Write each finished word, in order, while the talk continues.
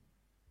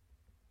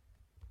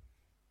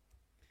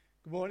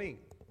Good morning.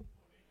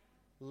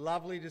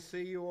 Lovely to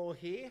see you all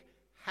here.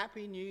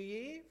 Happy New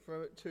Year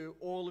to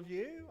all of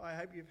you. I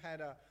hope you've had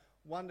a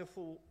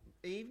wonderful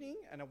evening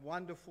and a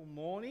wonderful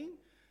morning.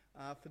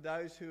 For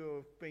those who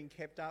have been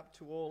kept up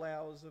to all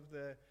hours of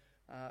the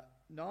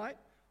night,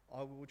 I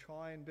will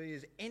try and be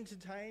as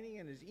entertaining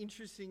and as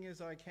interesting as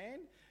I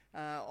can.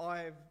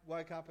 I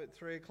woke up at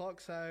 3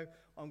 o'clock, so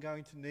I'm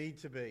going to need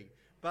to be.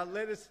 But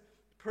let us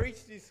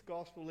preach this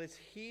gospel. Let's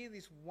hear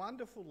this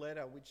wonderful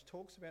letter which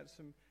talks about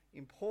some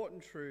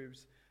important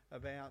truths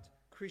about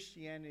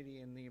Christianity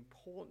and the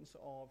importance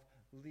of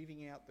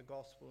living out the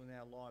gospel in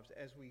our lives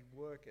as we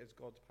work as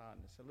God's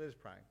partners. So let us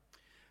pray.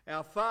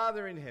 Our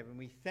Father in heaven,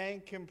 we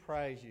thank and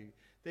praise you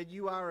that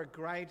you are a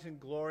great and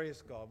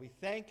glorious God. We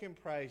thank and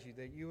praise you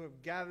that you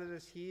have gathered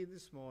us here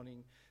this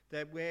morning,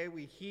 that where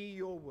we hear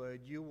your word,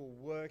 you will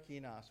work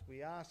in us.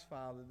 We ask,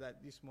 Father, that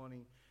this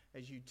morning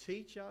as you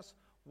teach us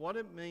what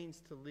it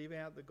means to live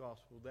out the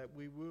gospel, that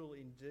we will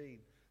indeed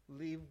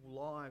live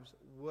lives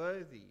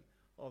worthy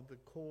of the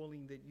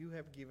calling that you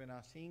have given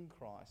us in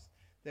Christ,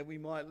 that we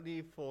might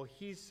live for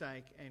his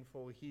sake and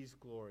for his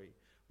glory.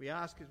 We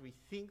ask as we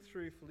think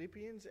through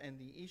Philippians and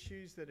the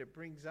issues that it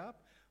brings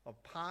up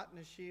of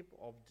partnership,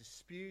 of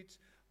disputes,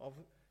 of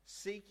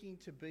seeking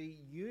to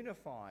be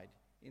unified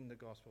in the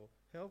gospel,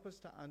 help us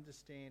to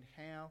understand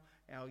how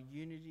our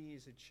unity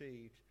is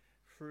achieved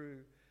through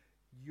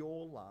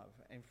your love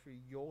and through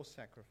your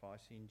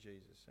sacrifice in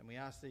Jesus. And we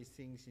ask these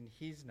things in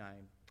his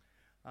name.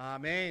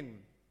 Amen.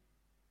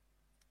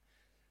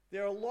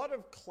 There are a lot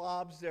of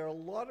clubs, there are a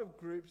lot of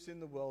groups in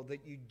the world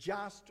that you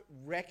just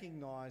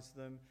recognise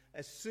them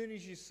as soon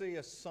as you see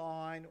a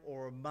sign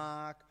or a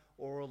mark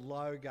or a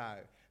logo.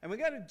 And we're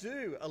going to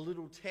do a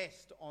little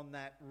test on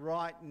that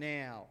right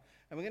now.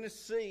 And we're going to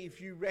see if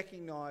you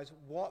recognise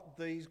what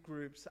these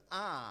groups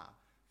are.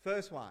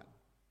 First one.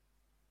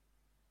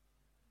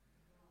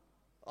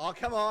 Oh,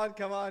 come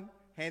on.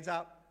 Hands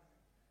up.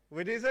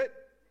 What is it?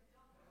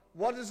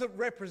 What does it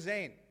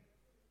represent?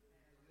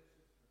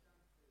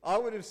 I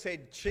would have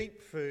said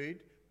cheap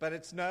food, but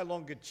it's no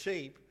longer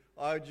cheap.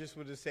 I just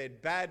would have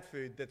said bad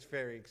food that's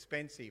very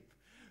expensive.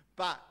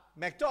 But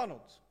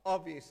McDonald's,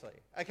 obviously.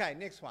 Okay,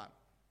 next one.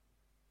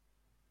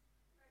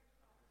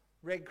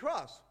 Red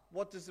Cross.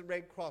 What does the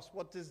Red Cross,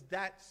 what does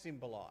that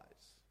symbolise?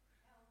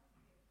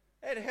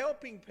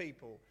 Helping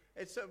people.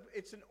 It's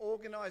an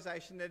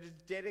organisation that is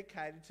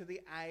dedicated to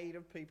the aid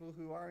of people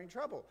who are in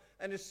trouble.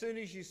 And as soon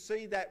as you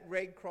see that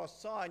Red Cross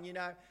sign, you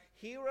know,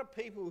 here are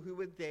people who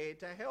are there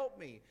to help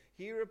me.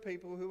 Here are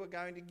people who are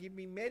going to give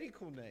me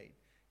medical need.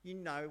 You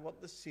know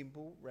what the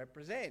symbol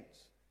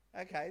represents.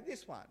 Okay,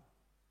 this one.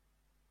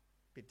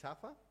 Bit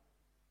tougher?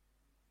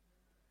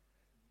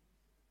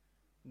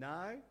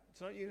 No, it's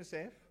not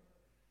UNICEF.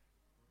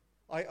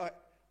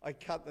 I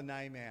cut the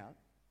name out.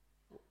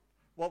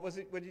 What was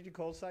it? What did you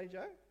call, say,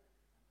 Joe?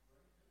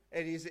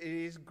 It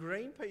is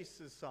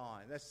Greenpeace's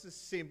sign. That's the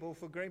symbol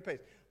for Greenpeace.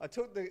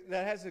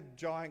 That has a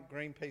giant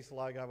Greenpeace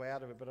logo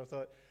out of it, but I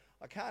thought,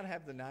 I can't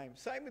have the name.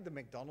 Same with the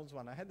McDonald's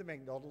one. I had the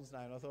McDonald's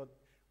name. I thought,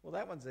 well,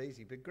 that one's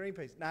easy, but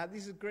Greenpeace. No,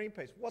 this is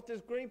Greenpeace. What does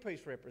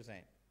Greenpeace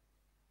represent?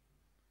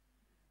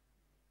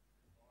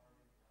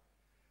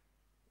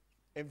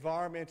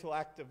 Environmental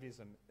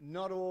activism.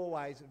 Not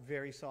always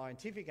very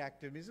scientific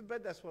activism,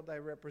 but that's what they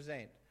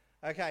represent.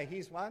 Okay,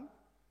 here's one.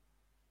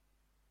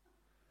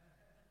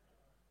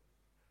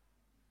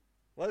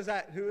 What is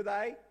that? Who are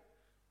they?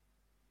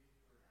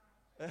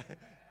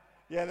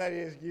 Yeah, that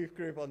is youth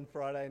group on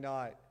Friday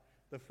night.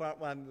 The front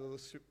one,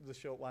 the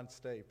short one,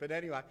 Steve. But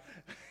anyway,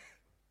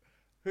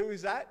 who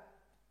is that?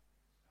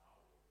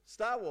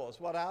 Star Wars.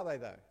 What are they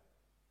though?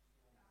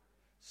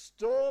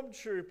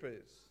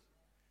 Stormtroopers.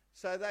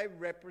 So they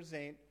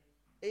represent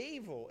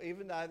evil,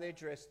 even though they're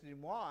dressed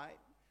in white.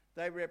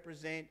 They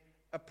represent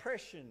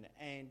oppression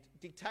and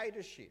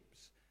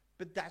dictatorships.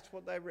 But that's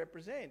what they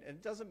represent. And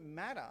it doesn't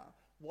matter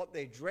what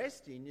they're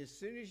dressed in. As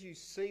soon as you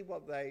see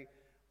what they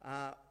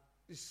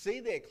see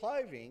their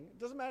clothing, it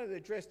doesn't matter if they're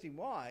dressed in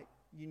white,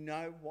 you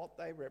know what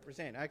they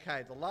represent.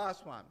 Okay, the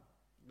last one.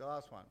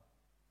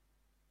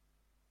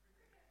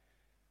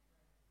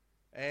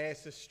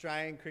 It's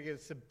Australian cricket.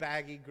 It's the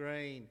baggy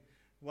green.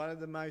 One of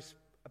the most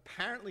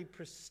apparently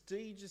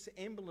prestigious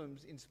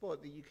emblems in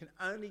sport, that you can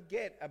only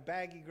get a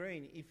baggy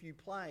green if you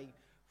play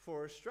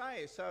for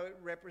Australia. So it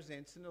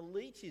represents an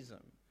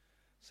elitism,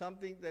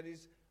 something that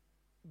is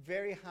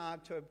very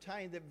hard to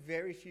obtain, that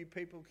very few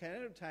people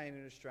can obtain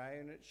in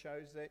Australia, and it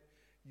shows that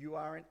you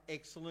are an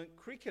excellent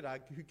cricketer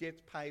who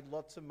gets paid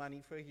lots of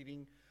money for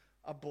hitting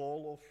a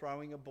ball or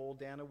throwing a ball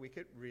down a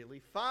wicket really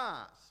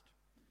fast.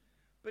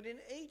 But in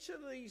each of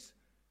these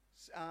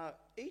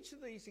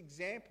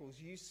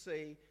examples, you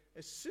see,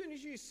 as soon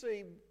as you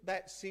see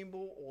that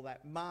symbol or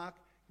that mark,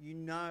 you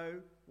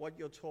know what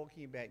you're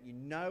talking about. You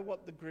know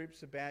what the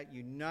group's about.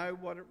 You know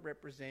what it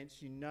represents.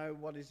 You know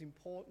what is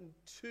important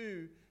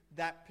to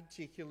that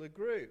particular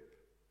group.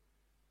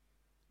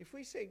 If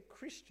we say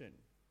Christian,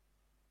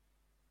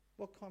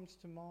 what comes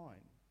to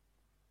mind?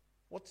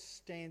 What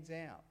stands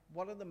out?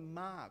 What are the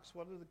marks?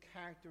 What are the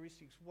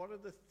characteristics? What are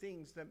the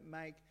things that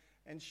make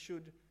and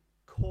should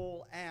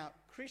call out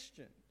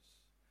Christians?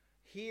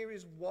 Here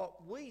is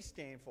what we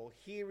stand for.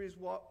 Here is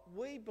what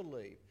we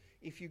believe.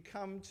 If you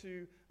come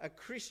to a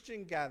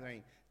Christian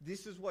gathering,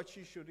 this is what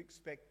you should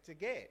expect to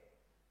get.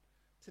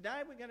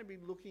 Today we're going to be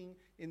looking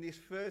in this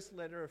first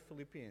letter of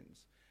Philippians.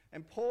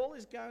 And Paul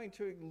is going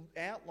to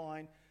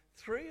outline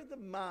 3 of the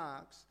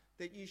marks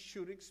that you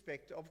should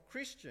expect of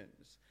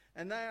Christians.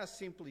 And they are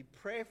simply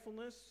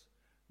prayerfulness,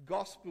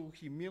 gospel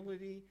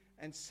humility,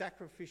 and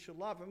sacrificial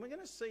love. And we're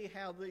going to see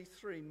how these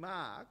 3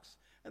 marks,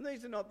 and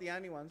these are not the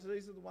only ones,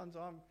 these are the ones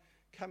I'm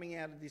coming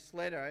out of this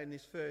letter in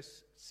this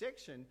first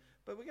section,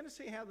 but we're going to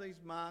see how these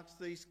marks,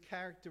 these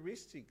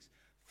characteristics,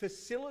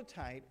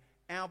 facilitate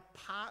our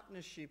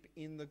partnership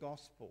in the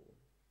gospel.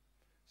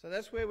 So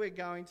that's where we're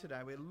going today.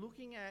 We're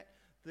looking at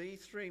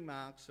these 3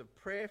 marks of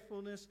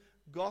prayerfulness,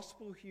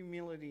 gospel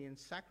humility, and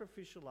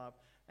sacrificial love,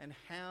 and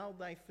how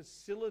they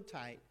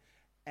facilitate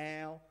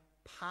our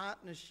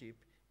partnership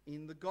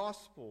in the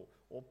gospel,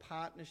 or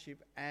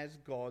partnership as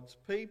God's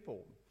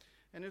people.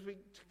 And as we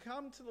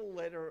come to the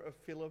letter of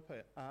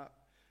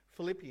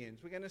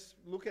Philippians, we're going to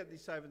look at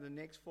this over the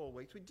next 4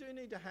 weeks. We do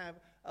need to have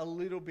a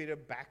little bit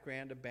of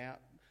background about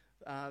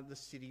the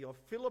city of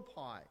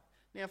Philippi.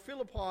 Now,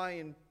 Philippi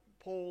in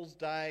Paul's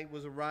day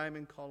was a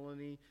Roman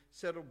colony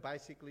settled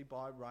basically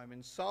by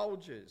Roman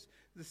soldiers.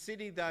 The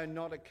city, though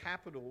not a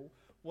capital,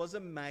 was a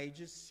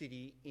major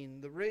city in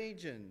the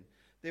region.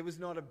 There was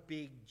not a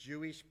big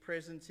Jewish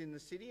presence in the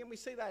city, and we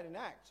see that in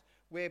Acts,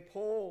 where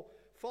Paul,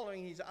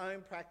 following his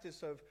own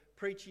practice of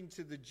preaching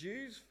to the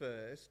Jews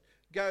first,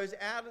 goes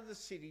out of the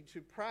city to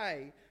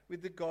pray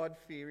with the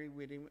God-fearing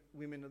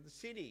women of the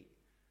city.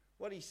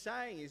 What he's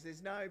saying is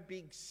there's no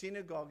big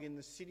synagogue in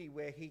the city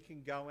where he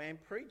can go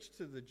and preach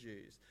to the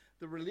Jews.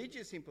 The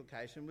religious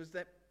implication was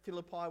that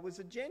Philippi was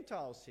a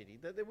Gentile city,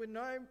 that there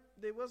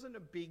wasn't a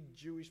big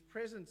Jewish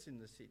presence in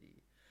the city.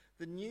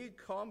 The new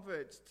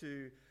converts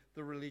to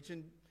the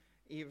religion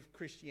of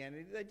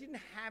Christianity, they didn't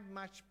have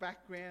much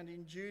background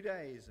in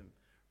Judaism.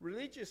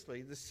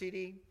 Religiously, the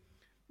city,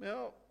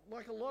 well,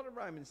 like a lot of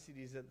Roman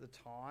cities at the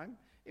time,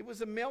 it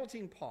was a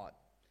melting pot.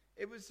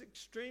 It was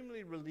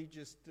extremely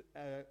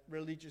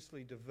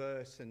religiously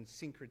diverse and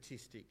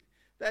syncretistic.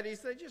 That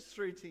is, they just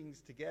threw things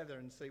together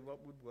and see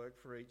what would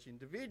work for each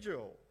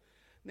individual.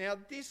 Now,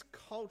 this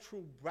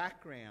cultural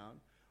background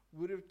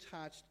would have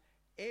touched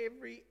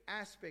every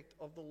aspect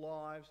of the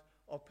lives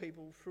of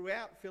people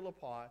throughout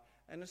Philippi,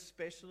 and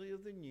especially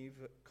of the new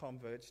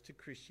converts to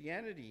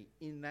Christianity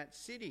in that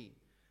city.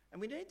 And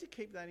we need to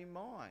keep that in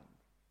mind.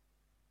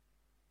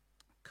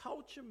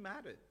 Culture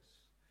matters.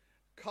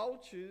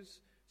 Cultures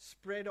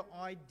spread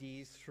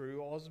ideas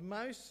through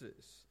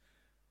osmosis.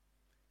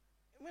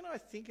 When I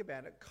think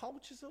about it,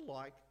 cultures are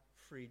like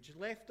fridge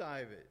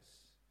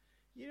leftovers.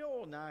 You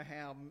all know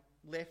how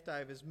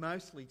leftovers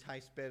mostly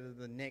taste better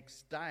the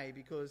next day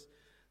because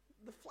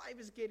the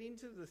flavours get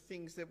into the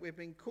things that we've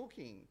been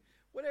cooking.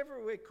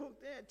 Whatever we cook,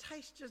 it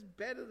tastes just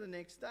better the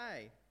next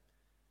day.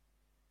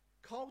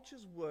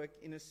 Cultures work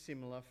in a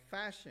similar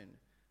fashion.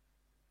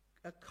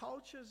 A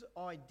culture's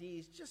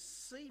ideas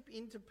just seep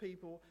into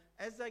people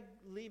as they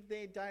live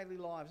their daily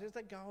lives, as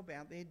they go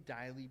about their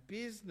daily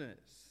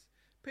business.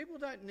 People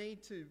don't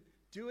need to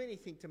do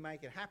anything to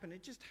make it happen.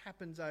 It just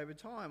happens over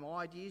time.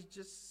 Ideas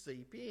just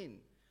seep in.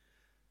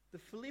 The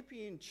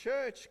Philippian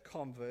church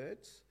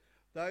converts,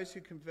 those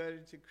who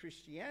converted to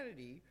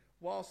Christianity,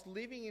 whilst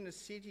living in a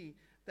city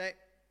that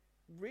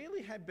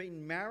really had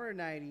been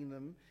marinating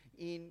them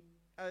in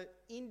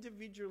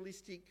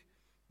individualistic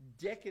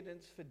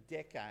decadence for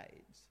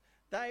decades.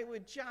 They were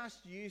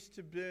just used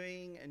to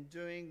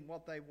doing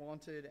what they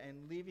wanted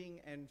and living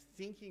and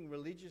thinking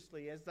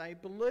religiously as they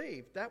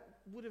believed. That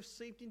would have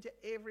seeped into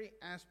every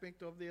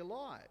aspect of their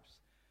lives.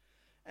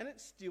 And it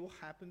still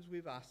happens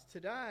with us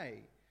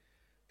today.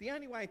 The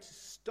only way to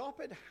stop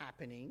it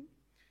happening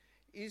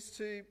is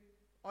to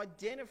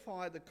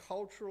identify the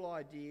cultural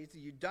ideas that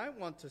you don't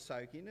want to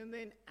soak in and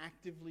then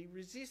actively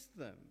resist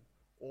them.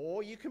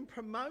 Or you can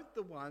promote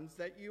the ones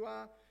that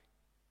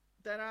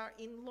are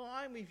in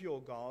line with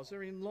your goals,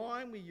 are in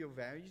line with your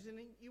values, and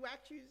you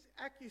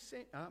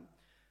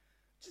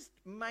just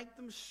make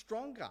them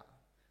stronger.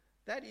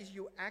 That is,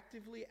 you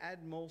actively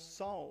add more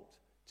salt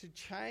to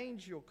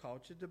change your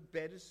culture to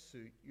better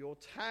suit your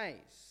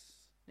tastes.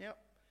 Now,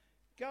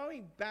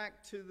 going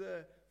back to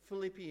the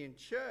Philippian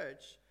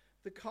church,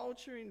 the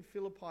culture in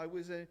Philippi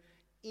was an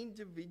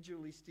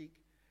individualistic,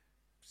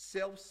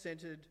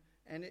 self-centered,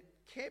 and it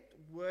kept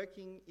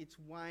working its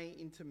way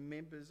into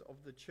members of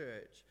the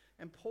church.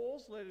 And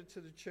Paul's letter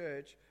to the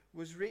church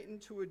was written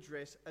to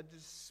address a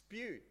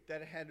dispute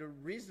that had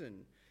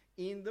arisen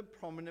in the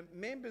prominent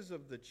members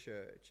of the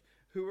church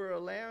who were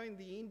allowing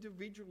the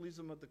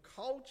individualism of the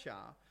culture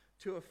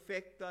to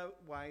affect the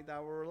way they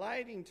were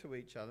relating to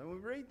each other. And we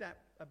read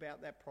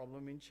about that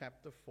problem in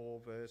chapter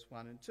 4, verse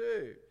 1 and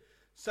 2.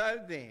 So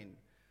then,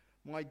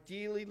 my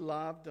dearly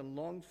loved and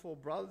longed for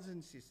brothers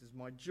and sisters,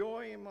 my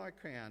joy and my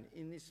crown,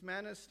 in this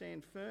manner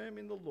stand firm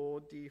in the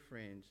Lord, dear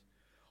friends.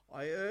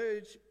 I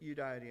urge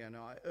Euodia and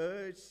I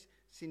urge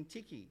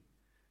Syntyche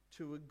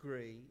to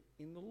agree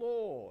in the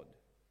Lord.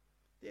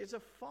 There's a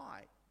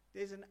fight.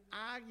 There's an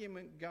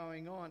argument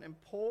going on,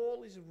 and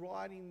Paul is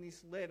writing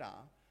this letter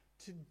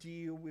to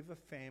deal with a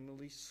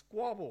family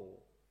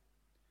squabble.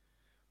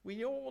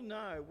 We all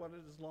know what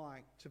it is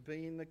like to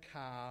be in the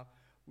car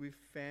with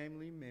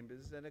family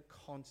members that are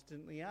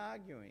constantly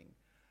arguing.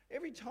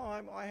 Every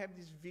time I have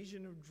this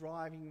vision of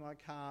driving my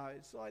car,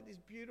 it's like this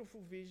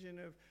beautiful vision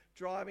of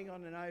driving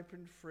on an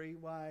open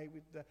freeway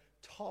with the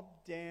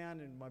top down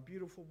and my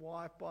beautiful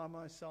wife by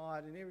my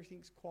side and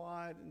everything's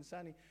quiet and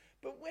sunny.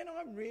 But when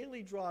I'm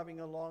really driving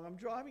along, I'm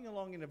driving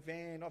along in a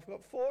van. I've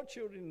got 4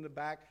 children in the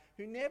back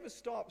who never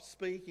stop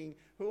speaking,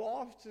 who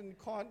are often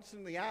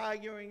constantly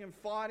arguing and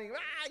fighting.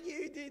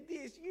 You did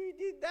this, you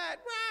did that,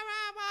 rah,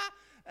 rah, rah.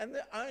 And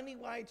the only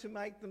way to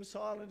make them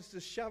silent is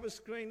to shove a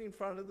screen in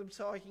front of them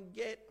so I can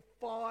get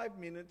 5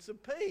 minutes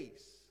of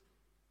peace.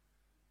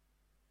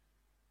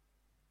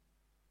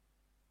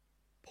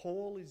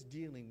 Paul is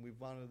dealing with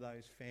one of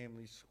those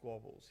family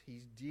squabbles.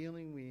 He's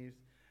dealing with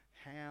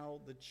how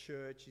the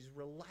church is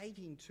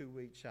relating to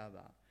each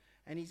other.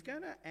 And he's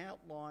going to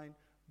outline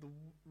the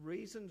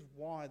reasons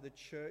why the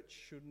church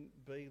shouldn't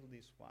be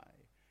this way,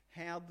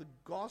 how the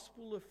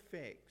gospel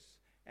affects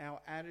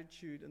our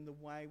attitude and the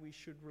way we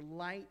should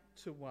relate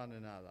to one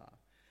another.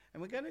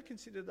 And we're going to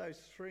consider those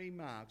 3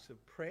 marks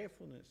of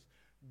prayerfulness,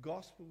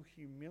 gospel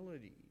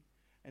humility,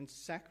 and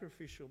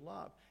sacrificial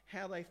love,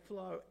 how they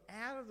flow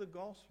out of the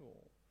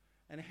gospel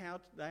and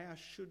how they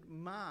should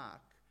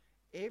mark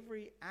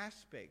every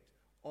aspect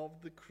of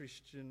the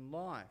Christian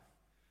life.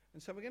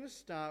 And so we're going to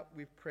start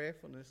with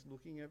prayerfulness,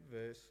 looking at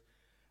verse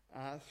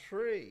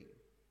 3.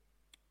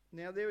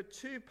 Now, there are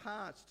 2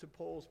 parts to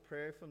Paul's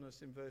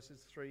prayerfulness in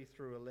verses 3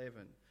 through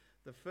 11.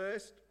 The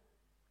first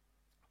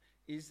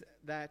is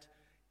that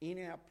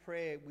in our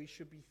prayer we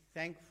should be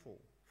thankful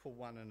for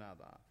one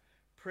another.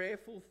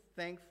 Prayerful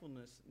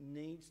thankfulness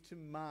needs to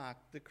mark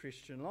the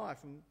Christian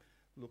life. And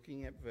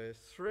looking at verse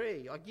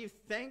 3, I give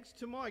thanks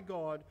to my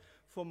God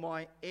for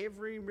my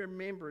every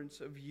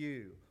remembrance of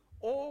you,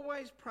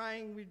 always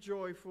praying with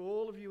joy for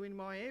all of you in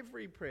my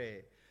every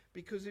prayer,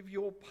 because of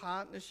your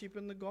partnership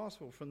in the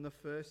gospel from the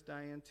first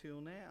day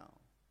until now.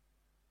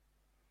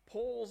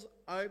 Paul's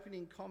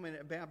opening comment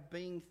about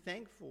being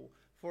thankful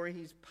for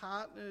his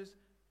partners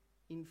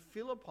in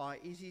Philippi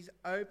is his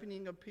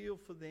opening appeal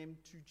for them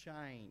to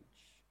change.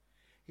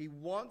 He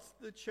wants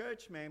the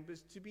church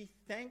members to be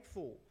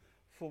thankful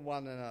for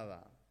one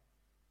another.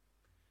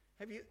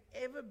 Have you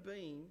ever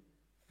been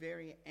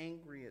very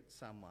angry at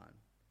someone,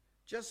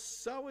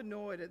 just so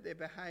annoyed at their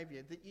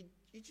behaviour that you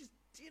just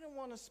didn't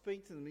want to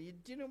speak to them, you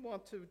didn't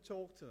want to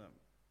talk to them?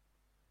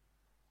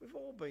 We've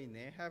all been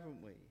there,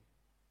 haven't we?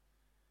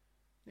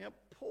 Now,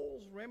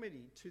 Paul's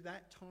remedy to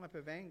that type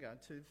of anger,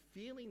 to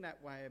feeling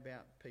that way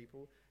about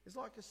people, is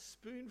like a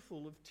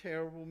spoonful of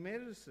terrible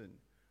medicine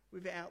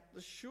without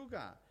the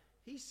sugar.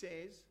 He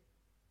says,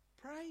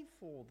 pray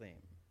for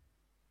them.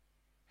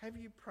 Have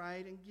you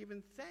prayed and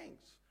given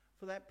thanks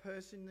for that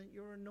person that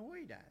you're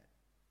annoyed at?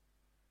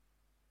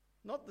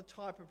 Not the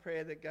type of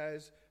prayer that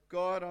goes,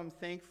 God, I'm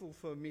thankful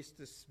for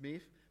Mr.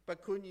 Smith,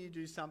 but couldn't you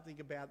do something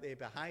about their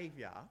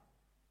behaviour?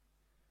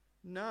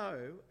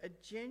 No, a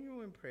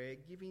genuine prayer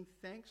giving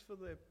thanks for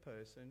the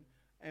person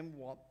and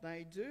what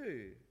they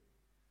do.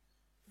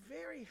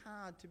 Very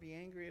hard to be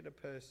angry at a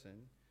person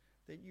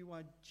that you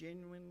are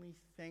genuinely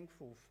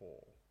thankful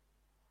for.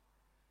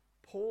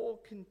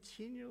 Paul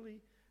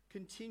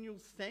continual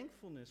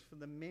thankfulness for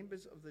the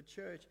members of the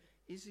church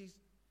is his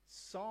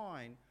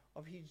sign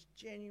of his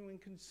genuine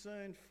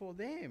concern for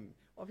them,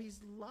 of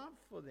his love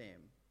for them.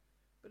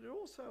 But it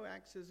also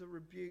acts as a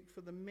rebuke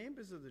for the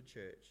members of the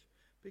church,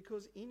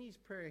 because in his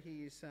prayer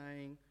he is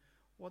saying,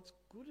 what's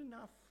good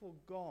enough for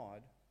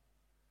God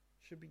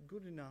should be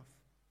good enough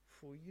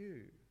for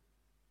you.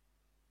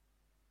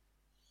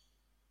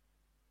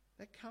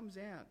 That comes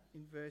out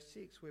in verse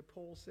 6, where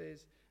Paul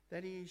says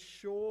that he is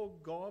sure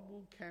God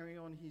will carry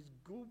on his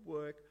good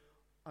work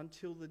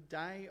until the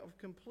day of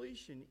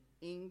completion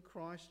in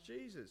Christ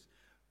Jesus.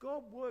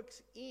 God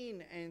works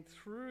in and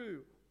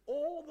through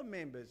all the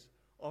members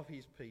of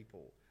his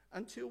people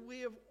until we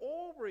have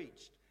all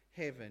reached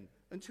heaven,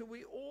 until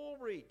we all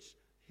reach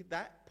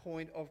that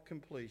point of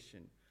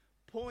completion.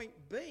 Point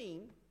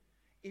being,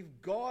 if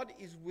God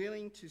is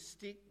willing to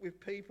stick with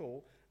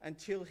people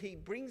until he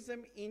brings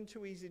them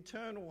into his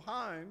eternal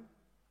home,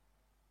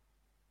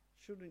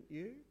 shouldn't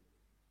you?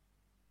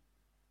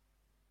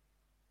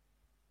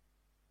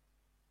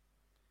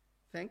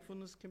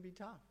 Thankfulness can be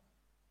tough,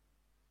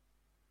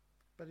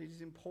 but it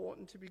is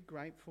important to be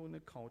grateful in a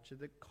culture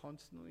that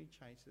constantly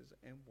chases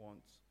and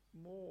wants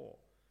more.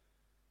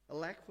 A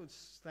lack of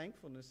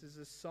thankfulness is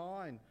a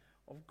sign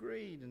of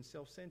greed and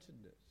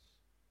self-centeredness.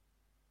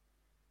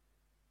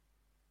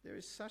 There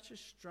is such a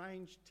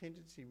strange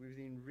tendency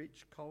within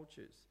rich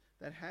cultures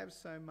that have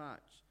so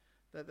much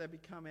that they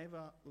become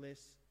ever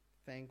less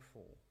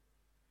thankful.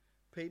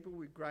 People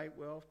with great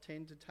wealth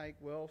tend to take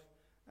wealth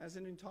as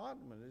an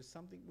entitlement, as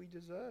something we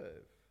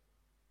deserve.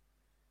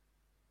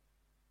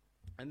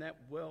 And that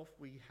wealth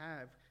we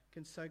have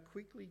can so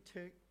quickly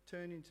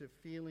turn into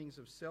feelings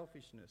of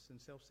selfishness and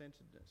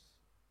self-centeredness.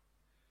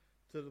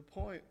 To the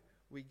point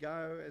we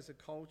go as a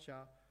culture,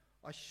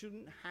 I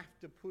shouldn't have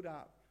to put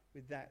up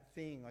with that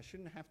thing. I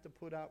shouldn't have to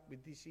put up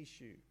with this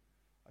issue.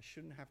 I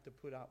shouldn't have to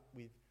put up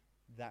with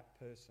that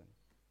person.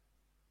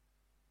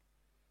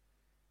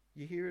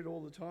 You hear it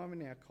all the time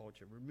in our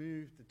culture.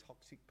 Remove the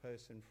toxic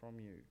person from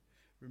you.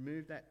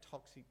 Remove that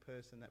toxic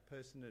person, that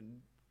person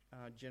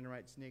that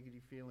generates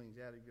negative feelings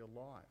out of your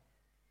life.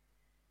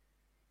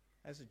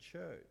 As a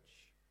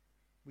church,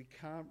 we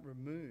can't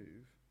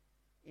remove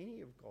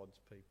any of God's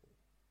people.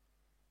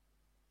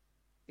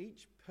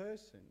 Each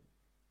person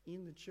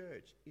in the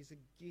church is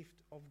a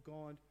gift of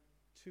God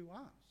to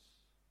us.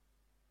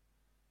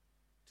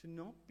 To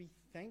not be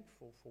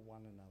thankful for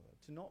one another,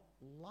 to not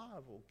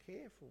love or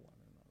care for one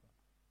another.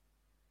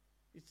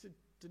 It's to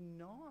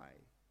deny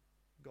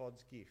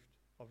God's gift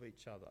of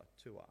each other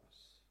to us.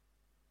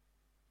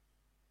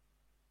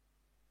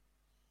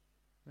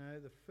 No,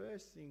 the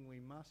first thing we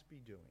must be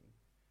doing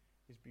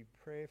is be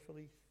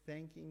prayerfully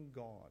thanking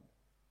God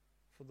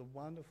for the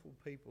wonderful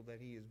people that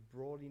He has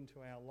brought into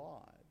our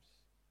lives,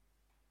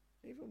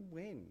 even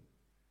when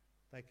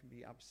they can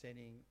be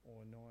upsetting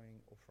or annoying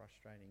or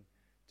frustrating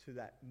to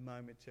that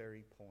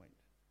momentary point,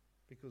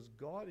 because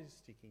God is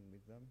sticking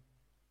with them,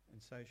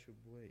 and so should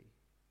we.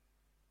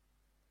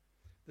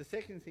 The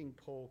second thing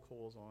Paul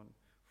calls on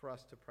for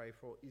us to pray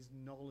for is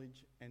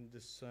knowledge and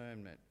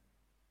discernment.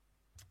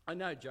 I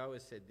know Joe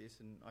has said this,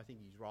 and I think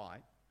he's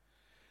right.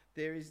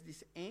 There is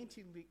this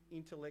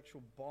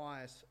anti-intellectual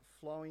bias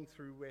flowing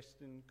through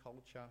Western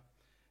culture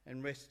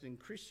and Western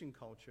Christian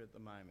culture at the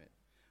moment.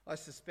 I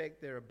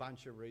suspect there are a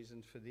bunch of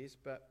reasons for this,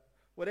 but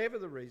whatever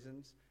the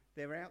reasons,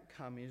 their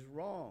outcome is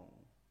wrong.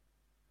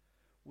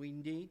 We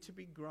need to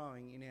be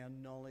growing in our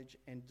knowledge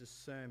and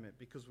discernment,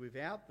 because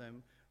without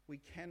them, we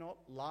cannot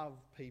love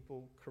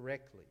people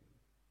correctly.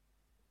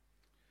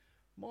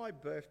 My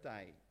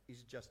birthday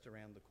is just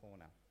around the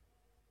corner.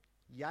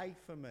 Yay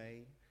for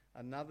me,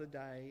 another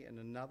day and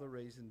another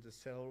reason to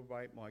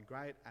celebrate my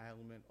great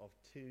ailment of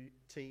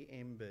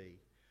TMB,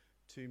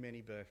 too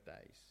many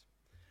birthdays.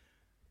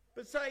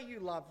 But say you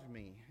loved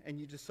me and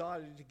you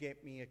decided to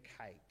get me a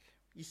cake.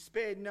 You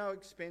spared no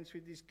expense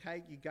with this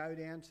cake. You go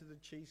down to the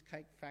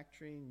cheesecake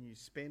factory and you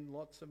spend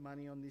lots of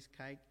money on this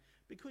cake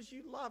because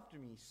you loved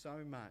me so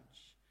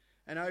much.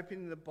 And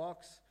opening the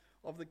box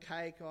of the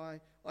cake,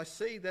 I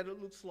see that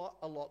it looks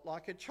a lot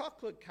like a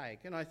chocolate cake.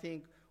 And I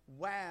think,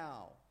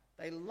 wow,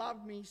 they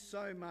loved me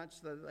so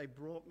much that they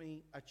brought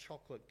me a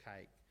chocolate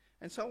cake.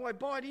 And so I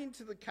bite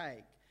into the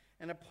cake.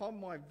 And upon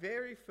my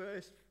very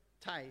first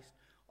taste,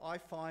 I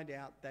find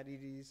out that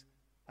it is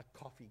a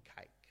coffee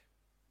cake.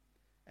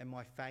 And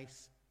my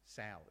face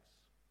sours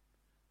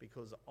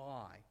because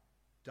I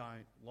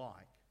don't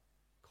like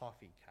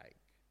coffee cake.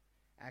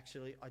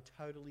 Actually, I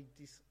totally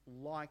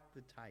dislike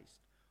the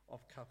taste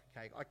of coffee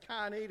cake. I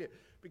can't eat it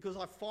because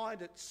I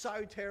find it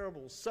so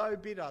terrible, so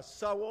bitter,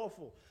 so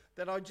awful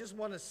that I just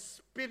want to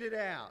spit it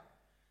out.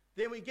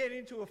 Then we get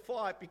into a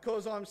fight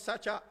because I'm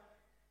such a...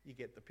 You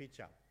get the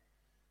picture.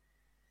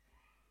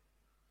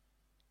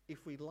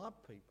 If we love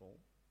people,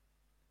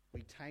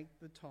 we take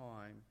the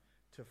time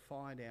to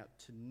find out,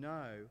 to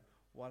know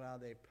what are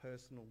their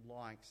personal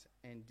likes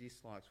and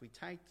dislikes. We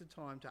take the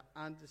time to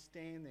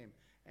understand them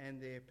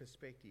and their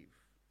perspective.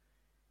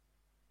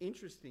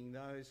 Interesting,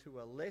 those who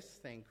are less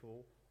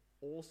thankful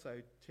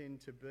also tend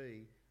to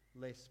be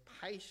less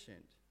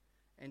patient.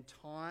 And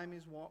time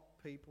is what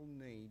people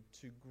need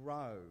to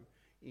grow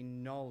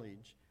in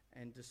knowledge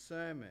and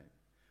discernment.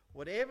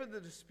 Whatever the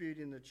dispute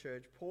in the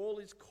church, Paul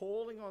is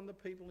calling on the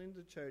people in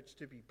the church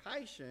to be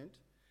patient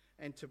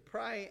and to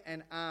pray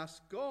and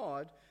ask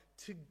God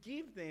to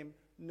give them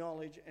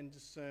knowledge and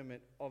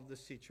discernment of the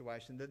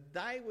situation, that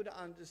they would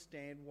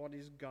understand what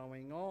is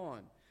going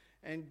on.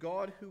 And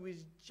God, who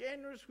is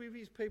generous with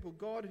his people,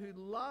 God who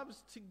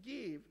loves to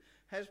give,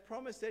 has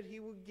promised that he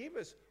will give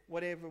us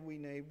whatever we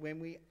need when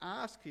we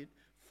ask it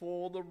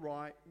for the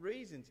right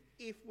reasons,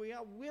 if we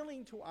are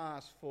willing to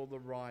ask for the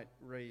right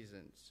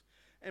reasons.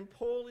 And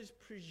Paul is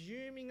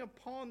presuming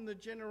upon the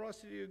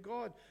generosity of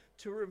God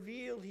to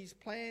reveal his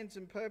plans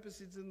and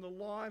purposes in the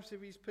lives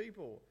of his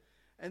people.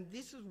 And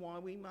this is why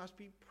we must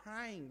be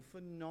praying for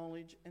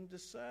knowledge and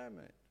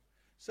discernment,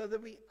 so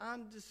that we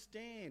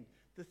understand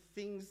the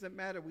things that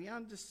matter. We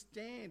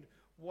understand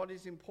what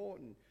is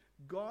important.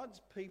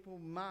 God's people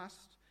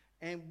must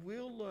and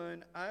will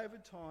learn over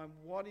time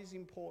what is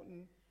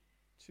important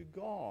to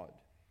God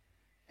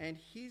and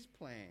his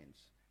plans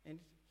and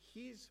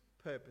his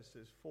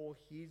purposes for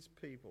his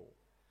people.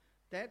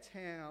 That's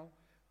how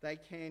they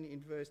can,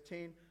 in verse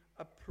 10,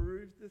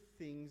 approve the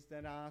things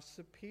that are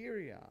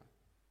superior.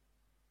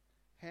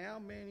 How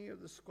many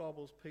of the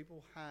squabbles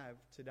people have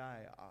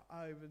today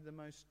are over the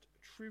most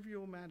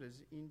trivial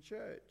matters in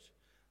church?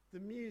 The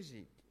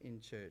music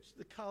in church,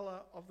 the colour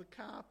of the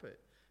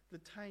carpet, the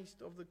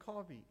taste of the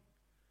coffee.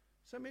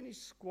 So many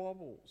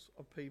squabbles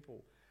of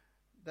people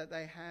that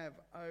they have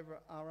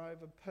are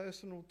over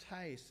personal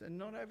tastes and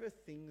not over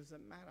things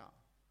that matter.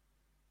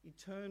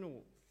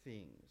 eternal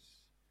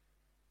things.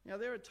 Now,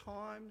 there are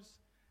times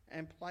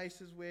and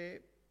places where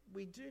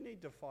we do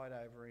need to fight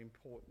over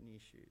important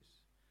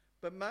issues.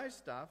 But most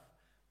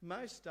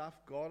stuff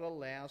God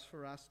allows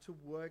for us to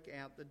work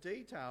out the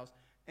details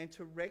and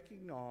to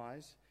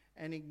recognise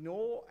and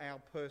ignore our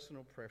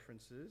personal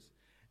preferences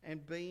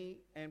and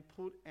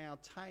put our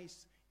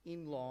tastes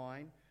in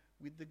line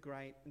with the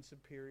great and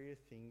superior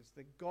things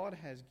that God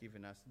has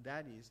given us.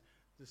 That is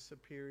the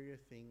superior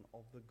thing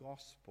of the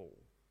gospel.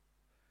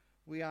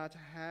 We are to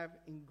have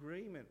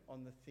agreement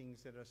on the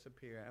things that are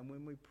superior. And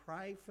when we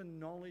pray for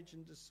knowledge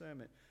and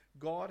discernment,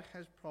 God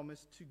has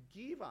promised to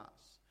give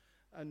us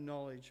a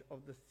knowledge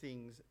of the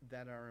things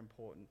that are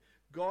important.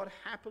 God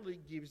happily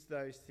gives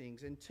those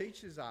things and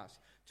teaches us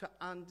to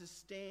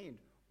understand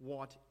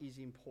what is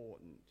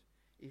important,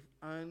 if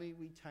only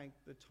we take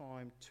the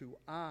time to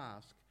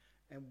ask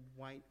and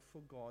wait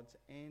for God's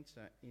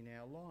answer in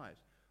our lives.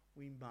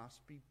 We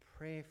must be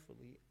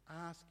prayerfully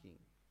asking,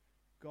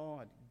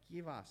 God,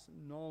 give us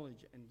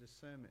knowledge and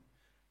discernment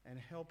and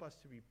help us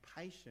to be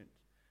patient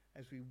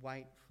as we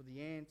wait for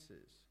the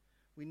answers.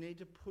 We need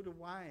to put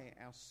away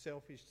our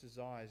selfish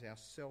desires, our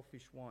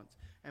selfish wants,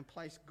 and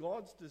place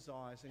God's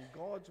desires and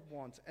God's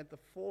wants at the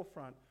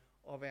forefront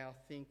of our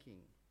thinking.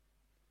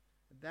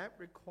 That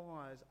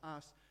requires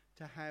us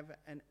to have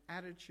an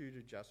attitude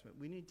adjustment.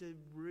 We need to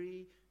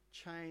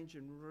change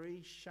and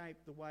reshape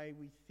the way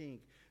we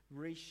think,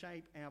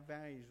 reshape our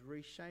values,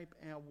 reshape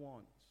our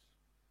wants.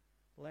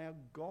 Allow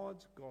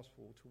God's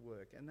gospel to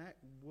work, and that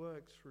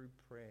works through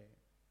prayer.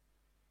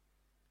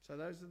 So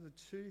those are the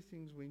two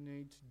things we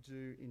need to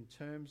do in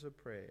terms of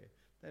prayer.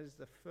 That is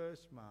the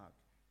first mark.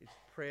 It's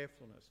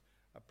prayerfulness,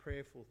 a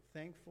prayerful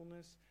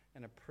thankfulness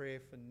and a prayer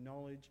for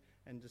knowledge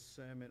and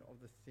discernment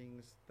of the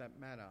things that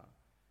matter.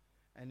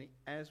 And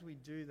as we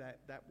do that,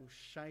 that will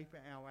shape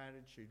our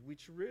attitude,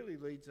 which really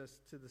leads us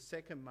to the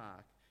second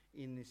mark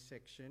in this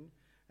section.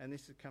 And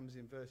this comes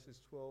in verses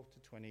 12 to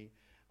 20,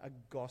 a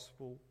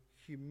gospel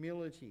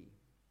humility.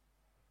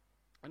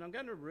 And I'm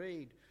going to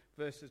read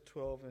verses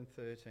 12 and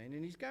 13. And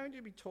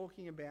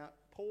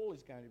Paul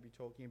is going to be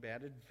talking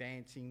about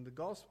advancing the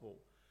gospel.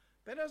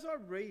 But as I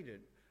read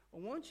it, I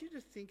want you to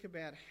think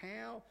about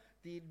how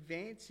the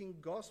advancing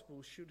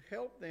gospel should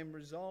help them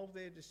resolve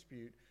their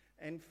dispute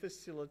and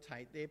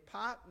facilitate their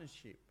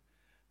partnership.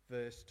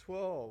 Verse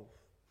 12.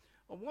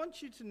 I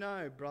want you to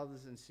know,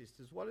 brothers and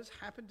sisters, what has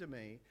happened to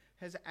me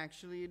has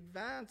actually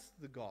advanced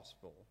the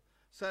gospel,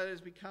 so it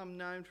has become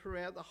known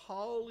throughout the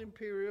whole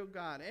imperial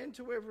guard and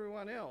to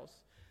everyone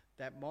else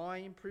that my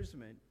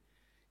imprisonment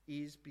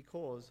is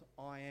because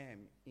I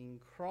am in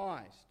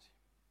Christ.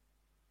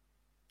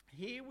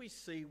 Here we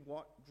see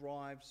what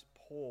drives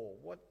Paul,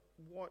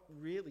 what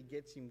really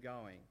gets him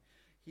going.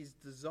 His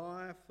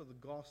desire for the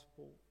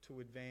gospel to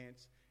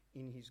advance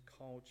in his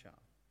culture.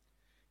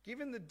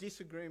 Given the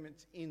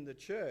disagreements in the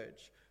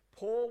church,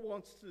 Paul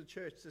wants the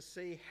church to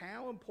see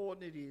how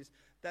important it is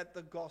that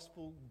the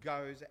gospel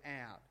goes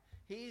out.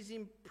 He is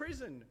in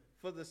prison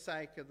for the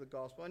sake of the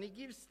gospel, and he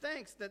gives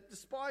thanks that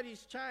despite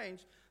his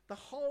chains, the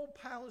whole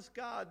palace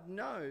guard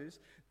knows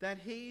that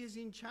he is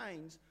in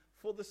chains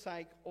for the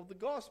sake of the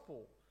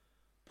gospel.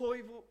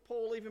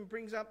 Paul even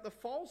brings up the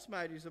false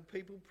motives of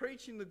people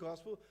preaching the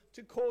gospel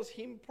to cause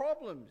him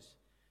problems.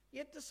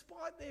 Yet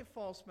despite their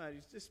false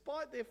motives,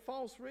 despite their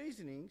false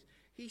reasonings,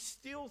 he's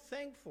still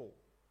thankful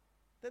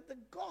that the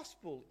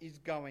gospel is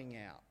going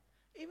out.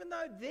 Even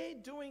though they're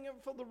doing it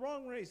for the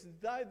wrong reasons,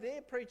 though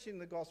they're preaching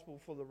the gospel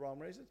for the wrong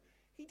reasons,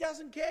 he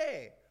doesn't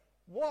care.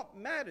 What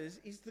matters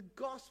is the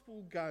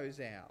gospel goes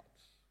out,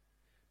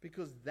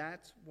 because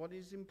that's what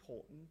is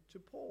important to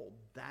Paul.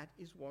 That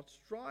is what's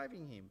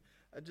driving him,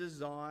 a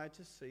desire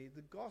to see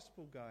the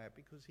gospel go out,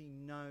 because he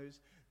knows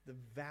the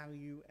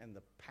value and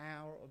the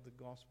power of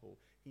the gospel.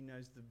 He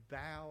knows the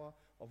power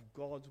of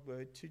God's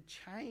word to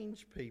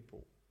change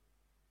people.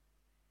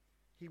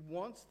 He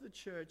wants the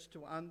church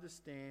to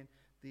understand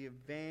the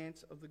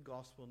advance of the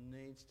gospel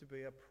needs to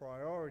be a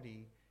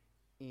priority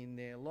in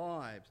their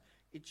lives.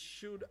 It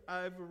should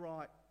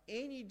override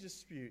any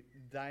dispute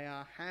they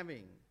are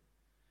having.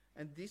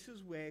 And this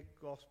is where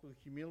gospel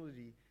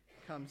humility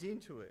comes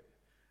into it.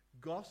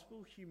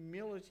 Gospel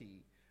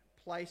humility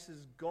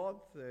places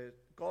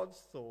God's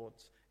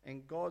thoughts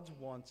and God's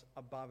wants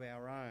above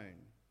our own.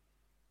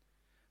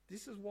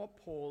 This is what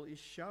Paul is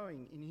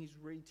showing in his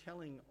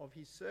retelling of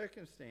his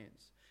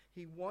circumstance.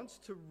 He wants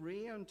to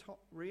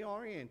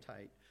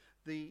reorientate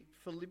the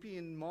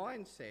Philippian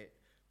mindset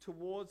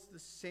towards the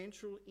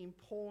central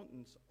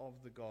importance of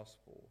the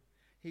gospel.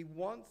 He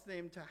wants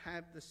them to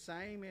have the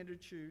same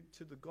attitude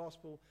to the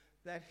gospel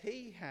that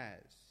he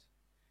has.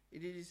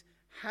 It is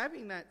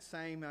having that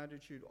same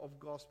attitude of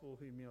gospel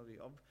humility,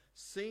 of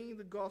seeing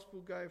the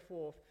gospel go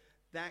forth,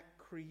 that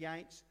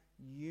creates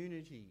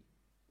unity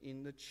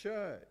in the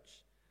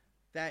church.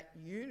 That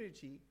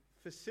unity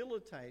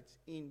facilitates,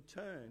 in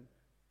turn,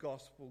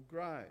 gospel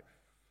growth.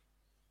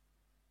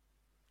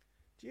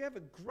 Do you have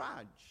a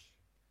grudge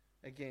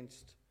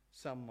against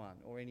someone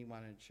or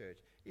anyone in church?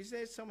 Is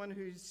there someone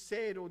who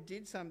said or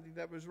did something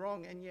that was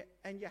wrong and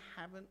you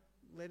haven't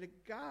let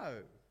it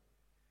go.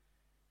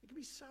 It can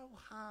be so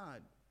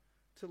hard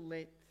to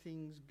let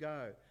things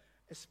go,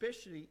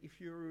 especially if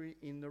you're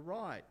in the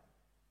right.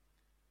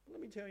 But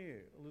let me tell you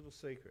a little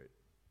secret.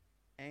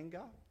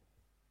 Anger,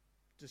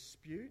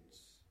 disputes,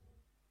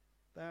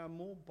 they are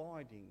more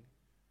binding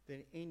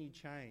than any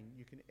chain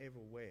you can ever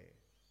wear.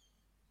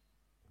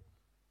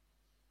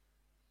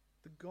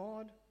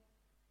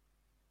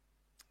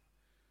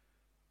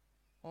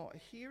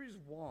 Here is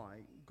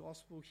why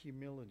gospel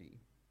humility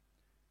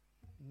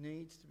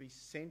needs to be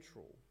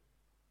central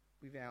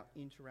with our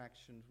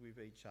interactions with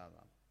each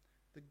other.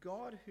 The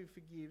God who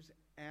forgives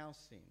our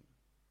sin,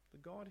 the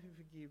God who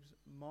forgives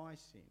my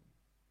sin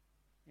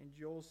and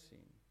your sin,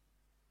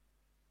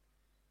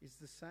 is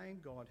the same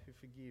God who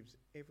forgives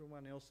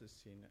everyone else's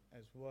sin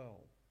as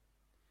well.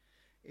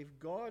 If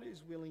God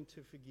is willing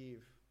to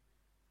forgive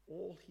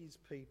all his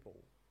people,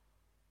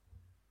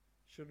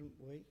 shouldn't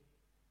we?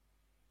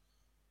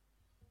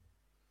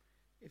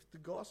 If the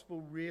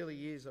gospel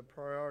really is a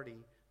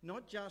priority,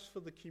 not just for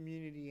the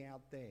community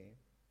out there,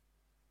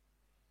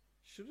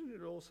 shouldn't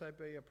it also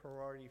be a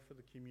priority for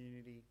the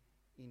community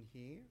in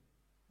here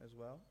as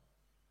well?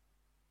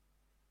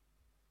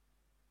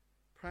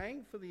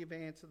 Praying for the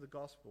advance of the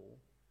gospel,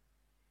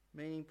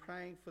 meaning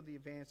praying for the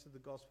advance of the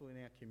gospel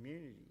in our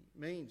community,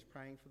 means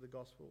praying for the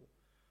gospel,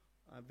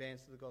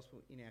 advance of the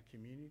gospel in our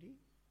community,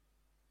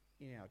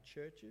 in our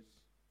churches,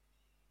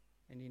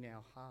 and in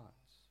our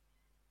hearts.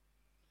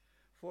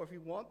 For if we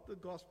want the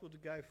gospel to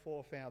go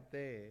forth out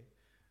there,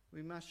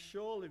 we must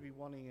surely be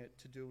wanting it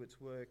to do its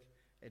work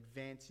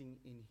advancing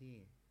in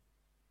here.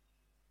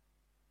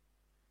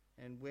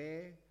 And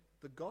where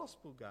the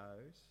gospel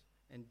goes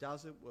and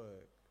does it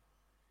work,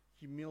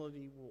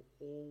 humility will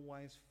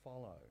always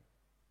follow.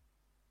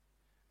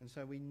 And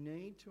so we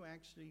need to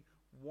actually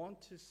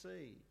want to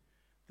see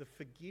the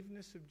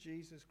forgiveness of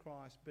Jesus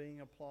Christ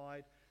being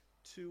applied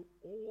to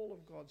all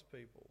of God's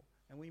people.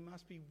 And we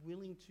must be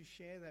willing to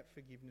share that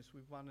forgiveness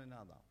with one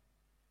another.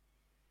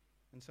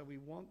 And so we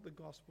want the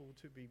gospel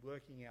to be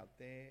working out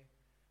there,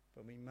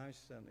 but we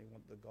most certainly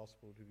want the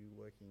gospel to be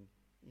working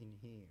in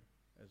here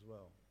as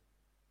well.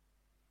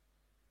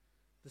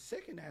 The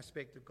second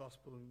aspect of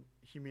gospel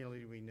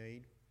humility we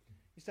need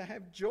is to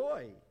have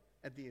joy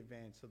at the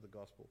advance of the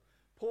gospel.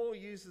 Paul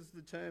uses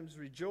the terms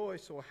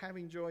rejoice or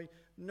having joy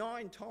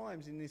 9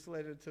 times in this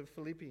letter to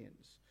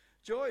Philippians.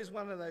 Joy is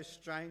one of those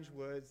strange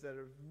words that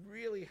are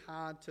really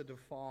hard to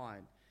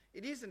define.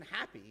 It isn't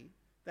happy,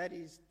 that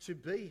is to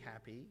be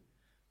happy,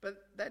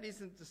 but that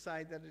isn't to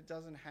say that it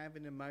doesn't have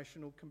an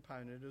emotional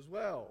component as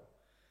well.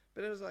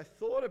 But as I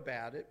thought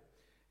about it,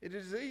 it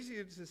is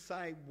easier to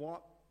say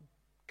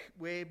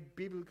where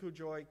biblical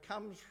joy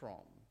comes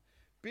from.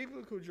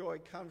 Biblical joy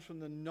comes from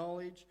the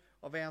knowledge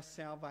of our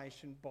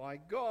salvation by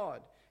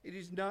God. It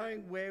is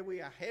knowing where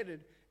we are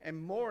headed,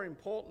 and more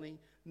importantly,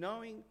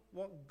 knowing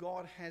what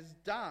God has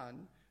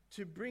done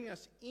to bring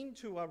us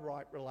into a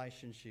right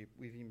relationship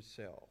with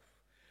himself.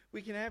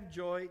 We can have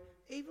joy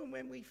even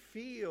when we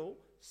feel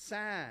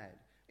sad,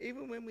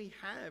 even when we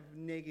have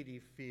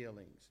negative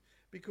feelings,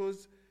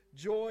 because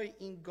joy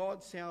in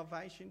God's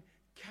salvation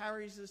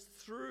carries us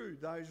through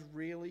those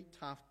really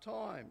tough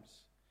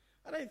times.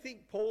 I don't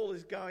think Paul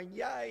is going,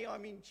 yay,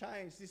 I'm in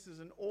chains, this is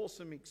an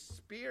awesome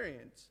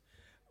experience.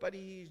 But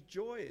he is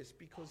joyous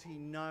because he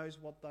knows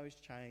what those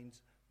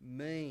chains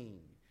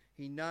mean.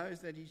 He knows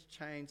that his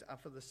chains are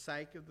for the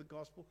sake of the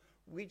gospel,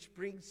 which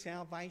brings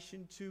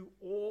salvation to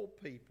all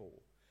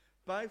people,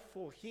 both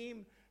for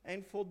him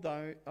and for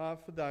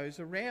those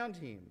around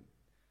him.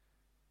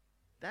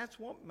 That's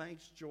what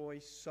makes joy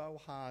so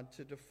hard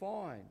to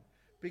define,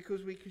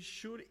 because we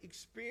should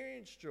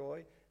experience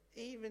joy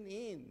even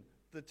in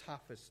the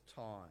toughest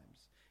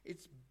times.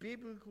 It's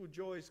biblical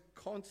joy's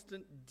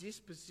constant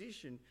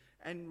disposition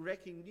and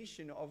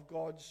recognition of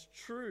God's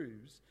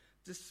truths,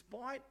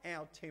 despite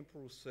our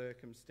temporal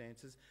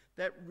circumstances,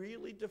 that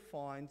really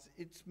defines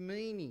its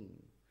meaning.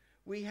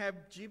 We have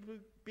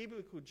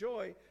biblical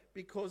joy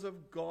because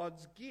of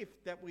God's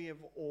gift that we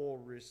have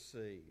all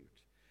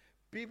received.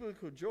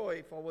 Biblical joy,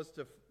 if I was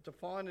to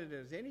define it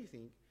as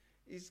anything,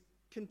 is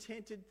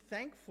contented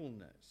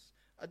thankfulness,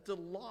 a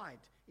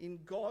delight in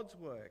God's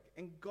work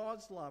and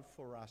God's love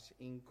for us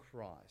in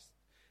Christ.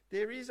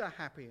 There is a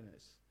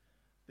happiness.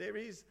 There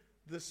is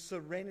the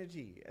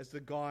serenity, as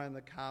the guy in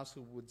the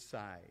castle would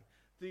say.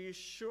 The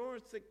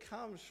assurance that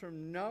comes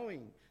from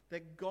knowing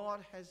that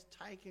God has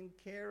taken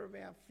care of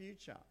our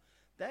future.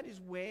 That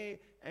is where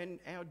and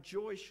our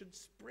joy should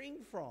spring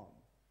from.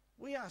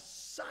 We are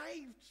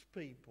saved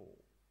people.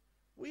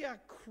 We are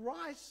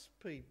Christ's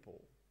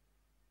people.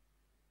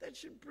 That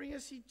should bring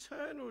us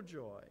eternal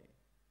joy.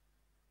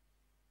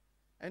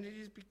 And it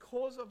is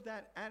because of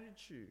that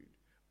attitude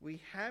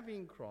we have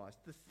in Christ,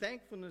 the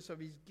thankfulness of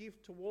his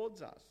gift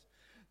towards us,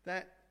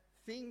 that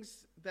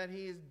things that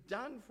he has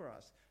done for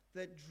us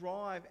that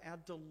drive our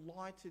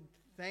delighted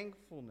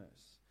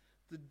thankfulness,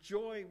 the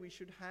joy we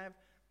should have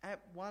at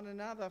one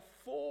another,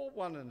 for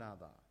one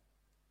another.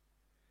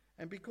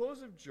 And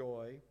because of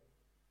joy,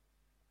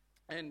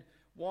 and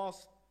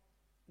whilst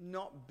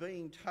not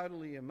being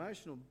totally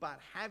emotional, but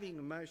having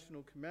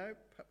emotional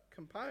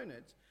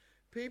components,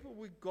 people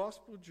with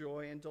gospel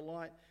joy and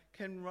delight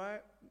can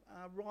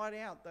ride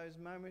out those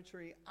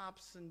momentary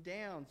ups and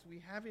downs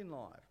we have in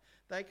life.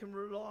 They can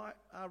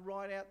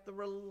ride out the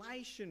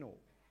relational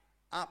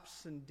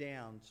ups and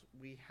downs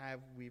we have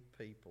with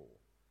people.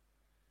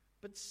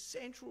 But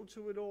central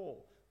to it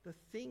all, the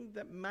thing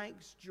that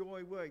makes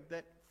joy work,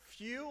 that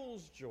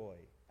fuels joy,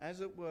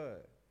 as it were,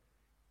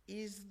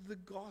 is the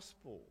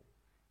gospel,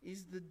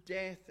 is the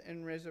death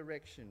and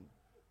resurrection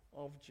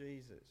of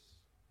Jesus.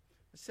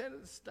 I said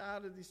at the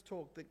start of this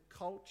talk that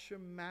culture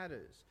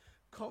matters.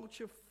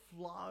 Culture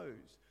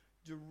flows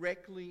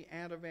directly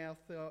out of our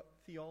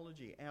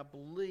theology, our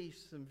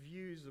beliefs and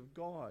views of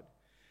God.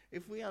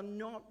 If we are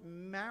not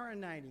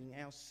marinating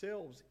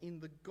ourselves in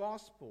the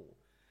gospel,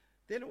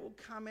 then it will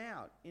come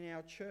out in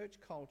our church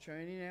culture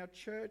and in our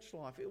church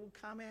life. It will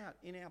come out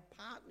in our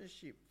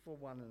partnership for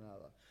one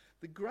another.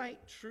 The great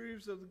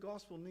truths of the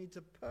gospel need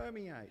to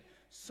permeate,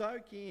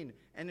 soak in,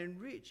 and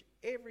enrich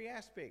every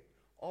aspect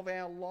of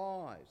our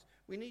lives.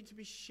 We need to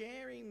be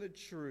sharing the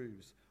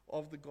truths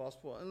of the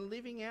gospel and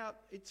living out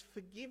its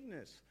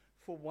forgiveness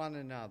for one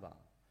another.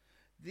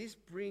 This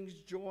brings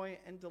joy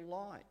and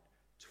delight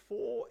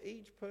for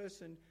each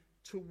person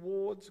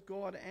towards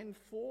God and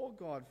for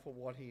God for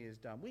what he has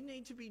done. We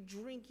need to be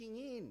drinking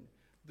in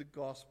the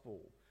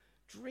gospel,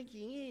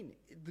 drinking in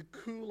the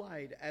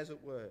Kool-Aid, as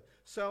it were,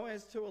 so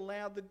as to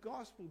allow the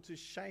gospel to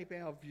shape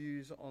our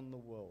views on the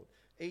world,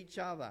 each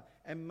other,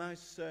 and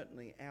most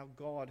certainly our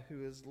God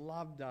who has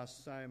loved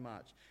us so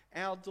much.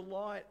 Our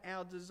delight,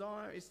 our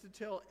desire is to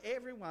tell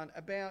everyone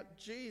about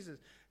Jesus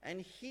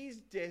and his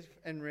death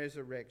and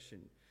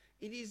resurrection.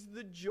 It is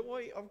the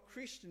joy of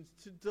Christians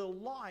to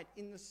delight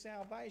in the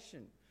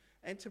salvation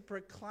and to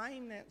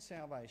proclaim that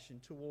salvation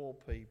to all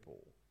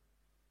people.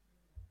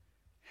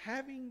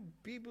 Having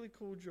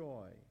biblical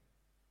joy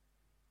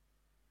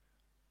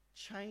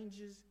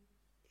changes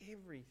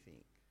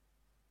everything.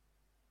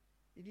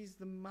 It is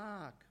the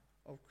mark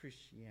of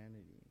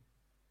Christianity,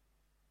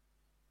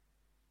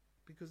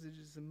 because it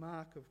is the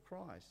mark of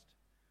Christ,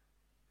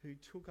 who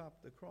took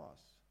up the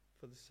cross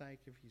for the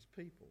sake of his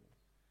people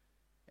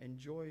and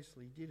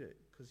joyously did it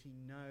because he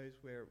knows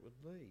where it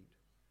would lead.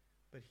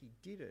 But he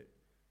did it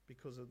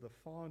because of the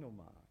final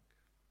mark,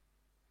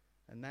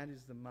 and that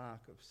is the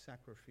mark of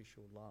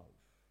sacrificial love.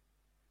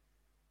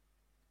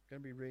 I'm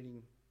going to be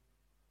reading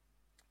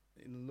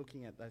and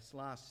looking at this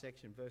last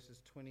section,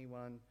 verses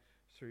 21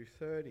 through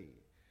 30.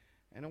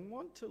 And I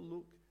want to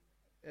look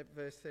at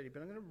verse 30,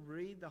 but I'm going to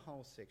read the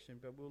whole section,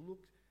 but we'll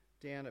look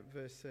down at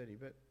verse 30.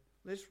 But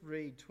let's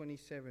read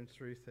 27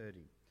 through 30.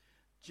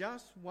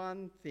 Just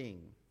one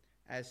thing,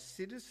 as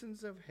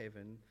citizens of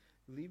heaven,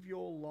 live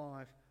your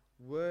life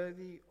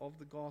worthy of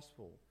the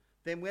gospel.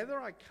 Then whether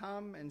I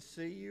come and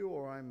see you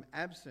or I'm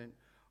absent,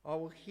 I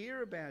will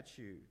hear about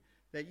you,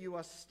 that you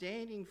are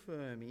standing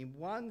firm in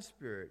one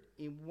spirit,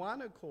 in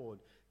one accord,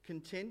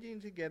 contending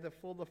together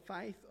for the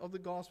faith of the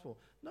gospel,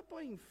 not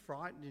being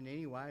frightened in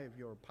any way of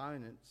your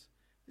opponents.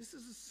 This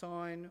is a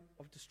sign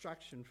of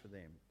destruction for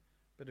them,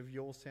 but of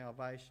your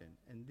salvation,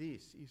 and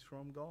this is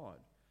from God.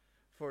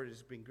 For it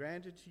has been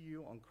granted to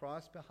you on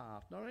Christ's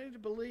behalf, not only to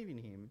believe in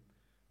him,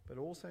 but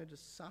also to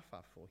suffer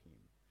for him,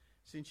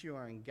 since you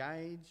are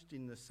engaged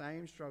in the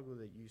same struggle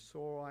that you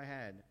saw I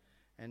had,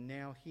 and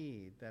now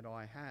hear that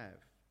I have.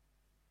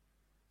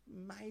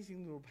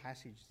 Amazing little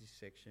passage, this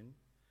section,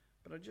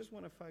 but I just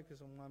want to focus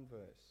on one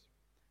verse,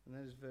 and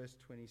that is verse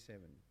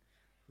 27.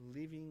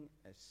 Living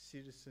as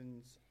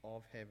citizens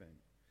of heaven.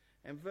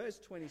 And verse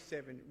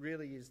 27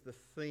 really is the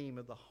theme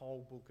of the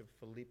whole book of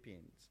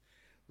Philippians.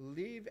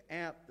 Live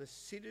out the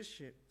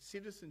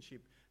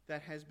citizenship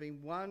that has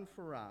been won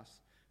for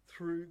us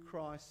through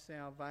Christ's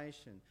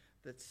salvation.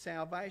 That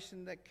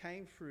salvation that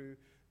came through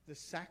the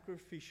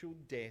sacrificial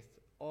death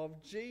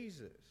of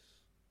Jesus.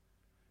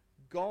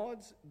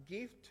 God's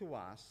gift to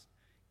us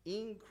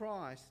in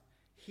Christ,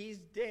 his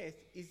death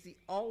is the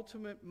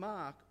ultimate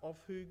mark of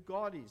who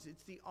God is.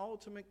 It's the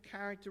ultimate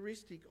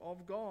characteristic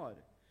of God.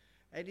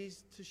 It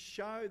is to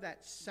show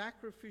that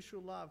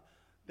sacrificial love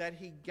that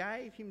he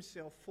gave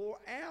himself for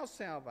our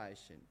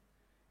salvation.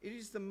 It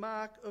is the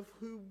mark of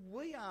who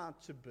we are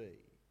to be.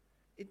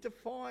 It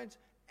defines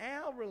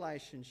our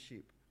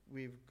relationship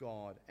with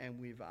God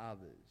and with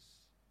others.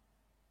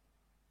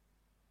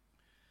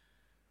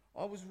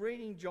 I was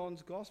reading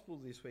John's Gospel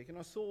this week and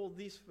I saw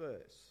this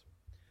verse.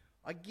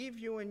 I give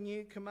you a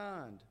new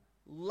command.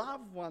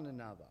 Love one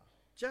another.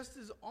 Just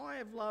as I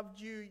have loved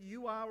you,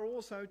 you are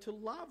also to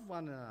love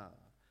one another.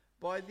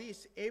 By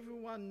this,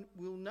 everyone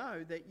will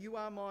know that you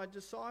are my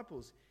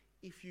disciples,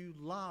 if you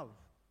love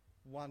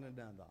one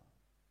another.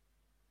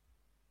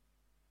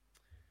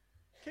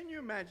 Can you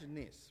imagine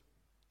this?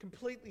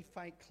 Completely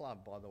fake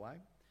club, by the way.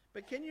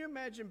 But can you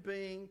imagine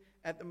being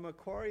at the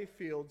Macquarie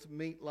Fields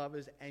Meat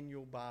Lovers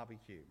annual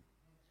barbecue?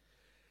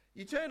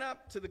 You turn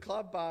up to the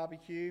club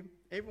barbecue,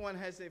 everyone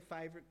has their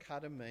favourite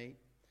cut of meat.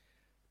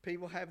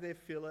 People have their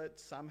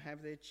fillets, some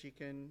have their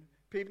chicken,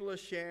 People are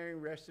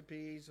sharing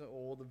recipes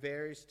or the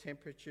various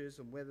temperatures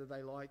and whether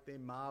they like their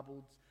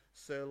marbled,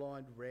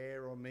 sirloin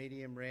rare or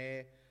medium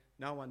rare.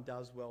 No one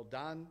does well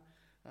done.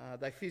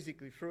 They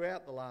physically threw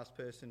out the last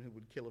person who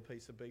would kill a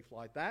piece of beef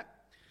like that.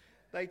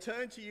 They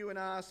turn to you and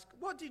ask,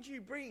 what did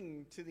you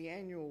bring to the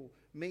annual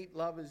Meat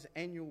Lovers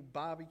annual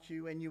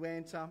barbecue? And you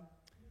answer,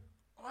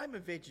 I'm a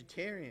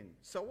vegetarian,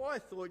 so I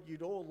thought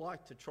you'd all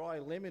like to try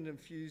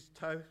lemon-infused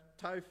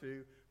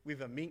tofu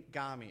with a mint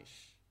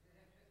garnish.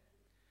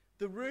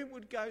 The room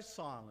would go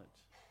silent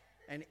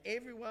and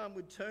everyone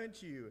would turn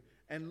to you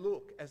and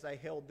look as they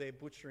held their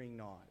butchering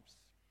knives.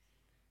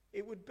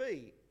 It would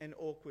be an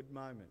awkward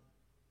moment.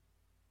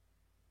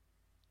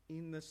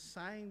 In the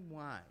same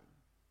way,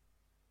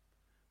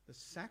 the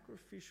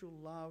sacrificial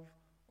love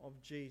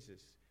of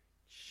Jesus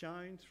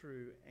shown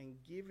through and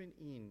given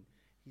in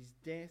his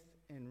death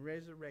and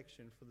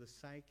resurrection for the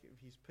sake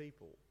of his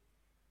people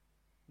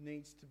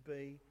needs to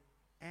be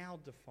our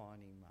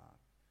defining mark,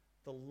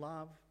 the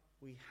love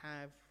we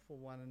have for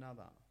one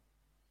another.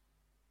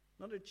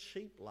 Not a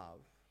cheap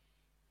love,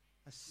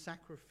 a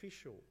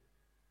sacrificial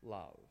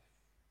love.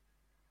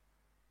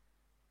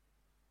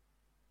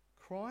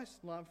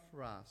 Christ's love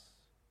for us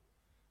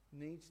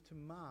needs to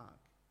mark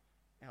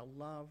our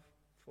love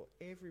for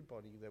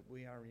everybody that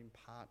we are in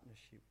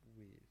partnership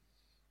with.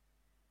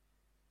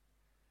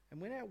 And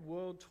when our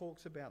world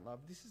talks about love,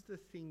 this is the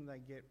thing they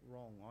get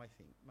wrong, I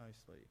think,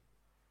 mostly.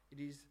 It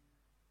is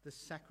the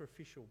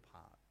sacrificial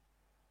part.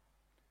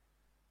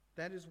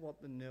 That is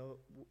what the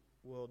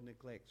world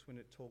neglects when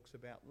it talks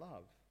about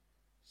love,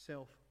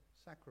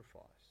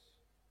 self-sacrifice.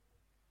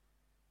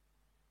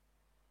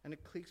 And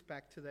it clicks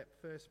back to that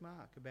first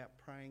mark about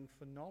praying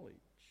for knowledge.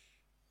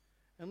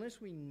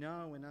 Unless we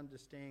know and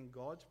understand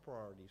God's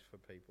priorities for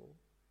people,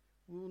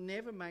 we will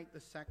never make the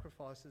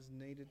sacrifices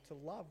needed to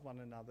love one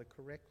another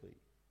correctly.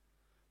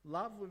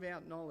 Love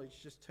without knowledge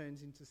just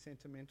turns into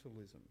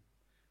sentimentalism.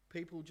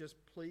 People just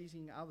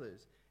pleasing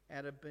others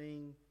out of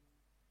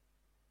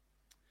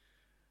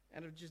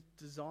just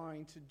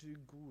desiring to do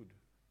good.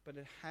 But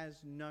it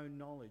has no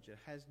knowledge, it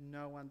has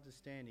no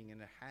understanding,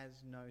 and it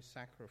has no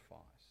sacrifice.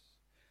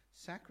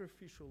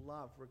 Sacrificial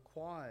love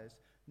requires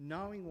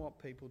knowing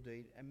what people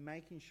need and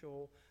making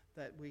sure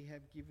that we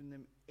have given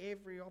them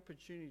every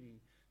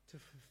opportunity to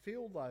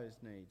fulfill those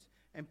needs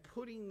and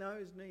putting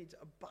those needs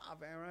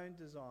above our own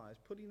desires,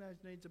 putting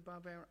those needs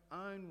above our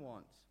own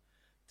wants.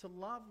 To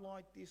love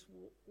like this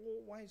will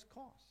always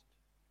cost.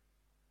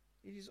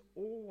 It is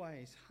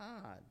always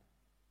hard.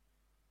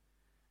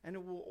 And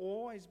it will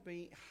always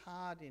be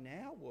hard in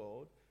our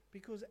world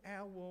because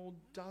our world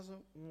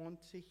doesn't want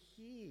to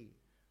hear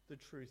the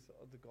truth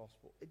of the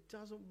gospel. It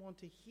doesn't want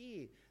to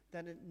hear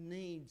that it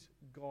needs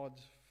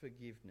God's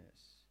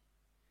forgiveness.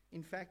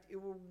 In fact,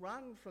 it will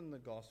run from the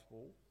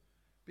gospel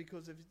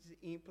because of its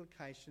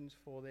implications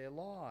for their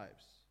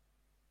lives.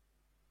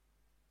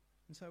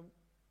 And so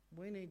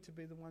we need to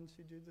be the ones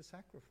who do the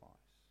sacrifice.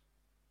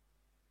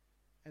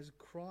 As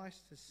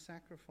Christ has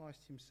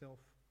sacrificed himself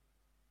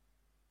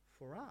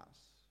for us,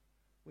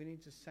 we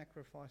need to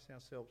sacrifice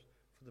ourselves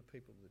for the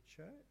people of the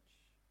church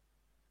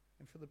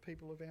and for the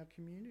people of our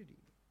community.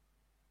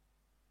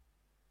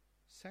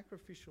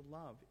 Sacrificial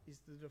love is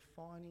the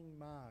defining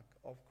mark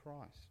of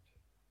Christ.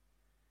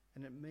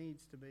 And it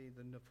needs to be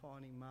the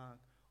defining mark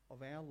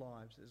of our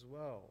lives as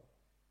well.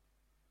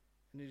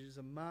 And it is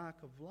a mark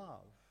of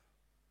love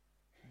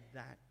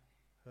that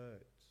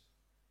hurts.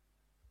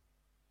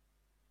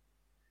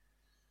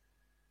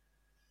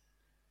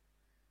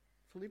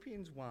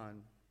 Philippians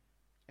 1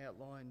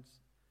 outlines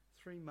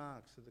 3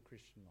 marks of the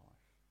Christian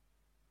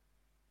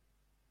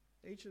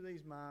life. Each of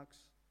these marks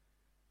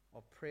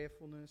of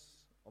prayerfulness,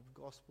 of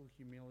gospel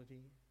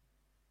humility,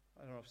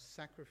 and of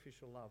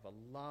sacrificial love, a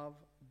love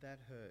that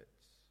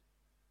hurts.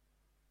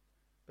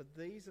 But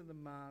these are the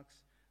marks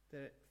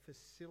that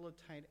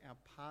facilitate our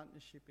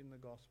partnership in the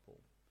gospel,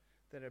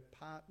 that a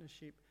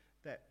partnership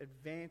that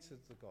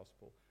advances the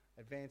gospel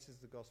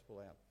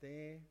out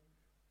there,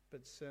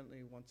 but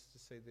certainly wants to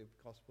see the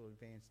gospel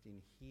advanced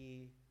in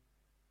here,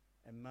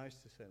 and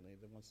most certainly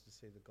that wants to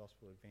see the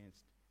gospel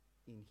advanced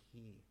in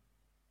here.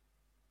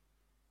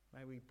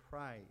 May we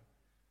pray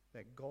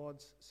that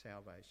God's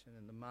salvation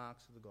and the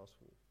marks of the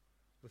gospel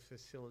will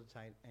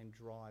facilitate and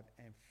drive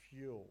and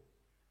fuel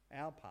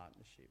our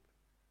partnership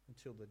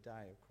until the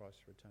day of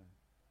Christ's return.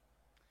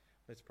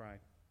 Let's pray.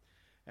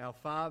 Our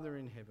Father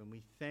in heaven,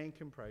 we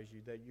thank and praise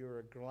you that you're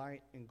a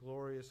great and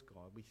glorious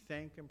God. We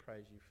thank and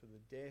praise you for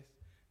the death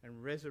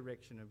and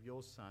resurrection of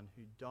your Son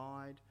who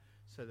died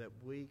so that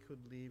we could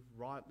live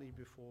rightly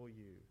before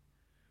you.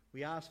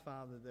 We ask,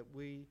 Father, that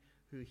we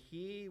who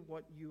hear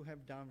what you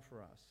have done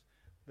for us,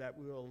 that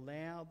we will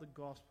allow the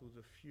gospel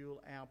to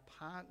fuel our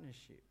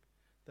partnership,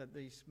 that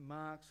these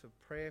marks of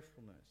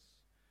prayerfulness,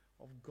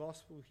 of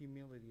gospel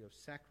humility, of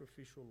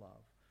sacrificial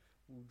love,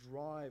 will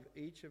drive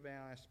each of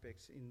our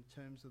aspects in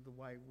terms of the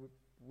way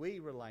we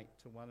relate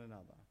to one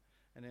another.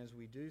 And as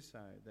we do so,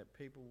 that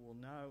people will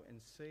know and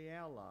see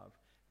our love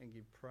and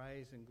give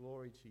praise and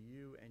glory to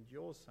you and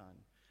your Son.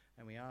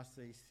 And we ask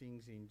these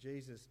things in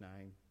Jesus'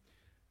 name.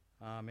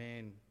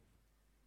 Amen.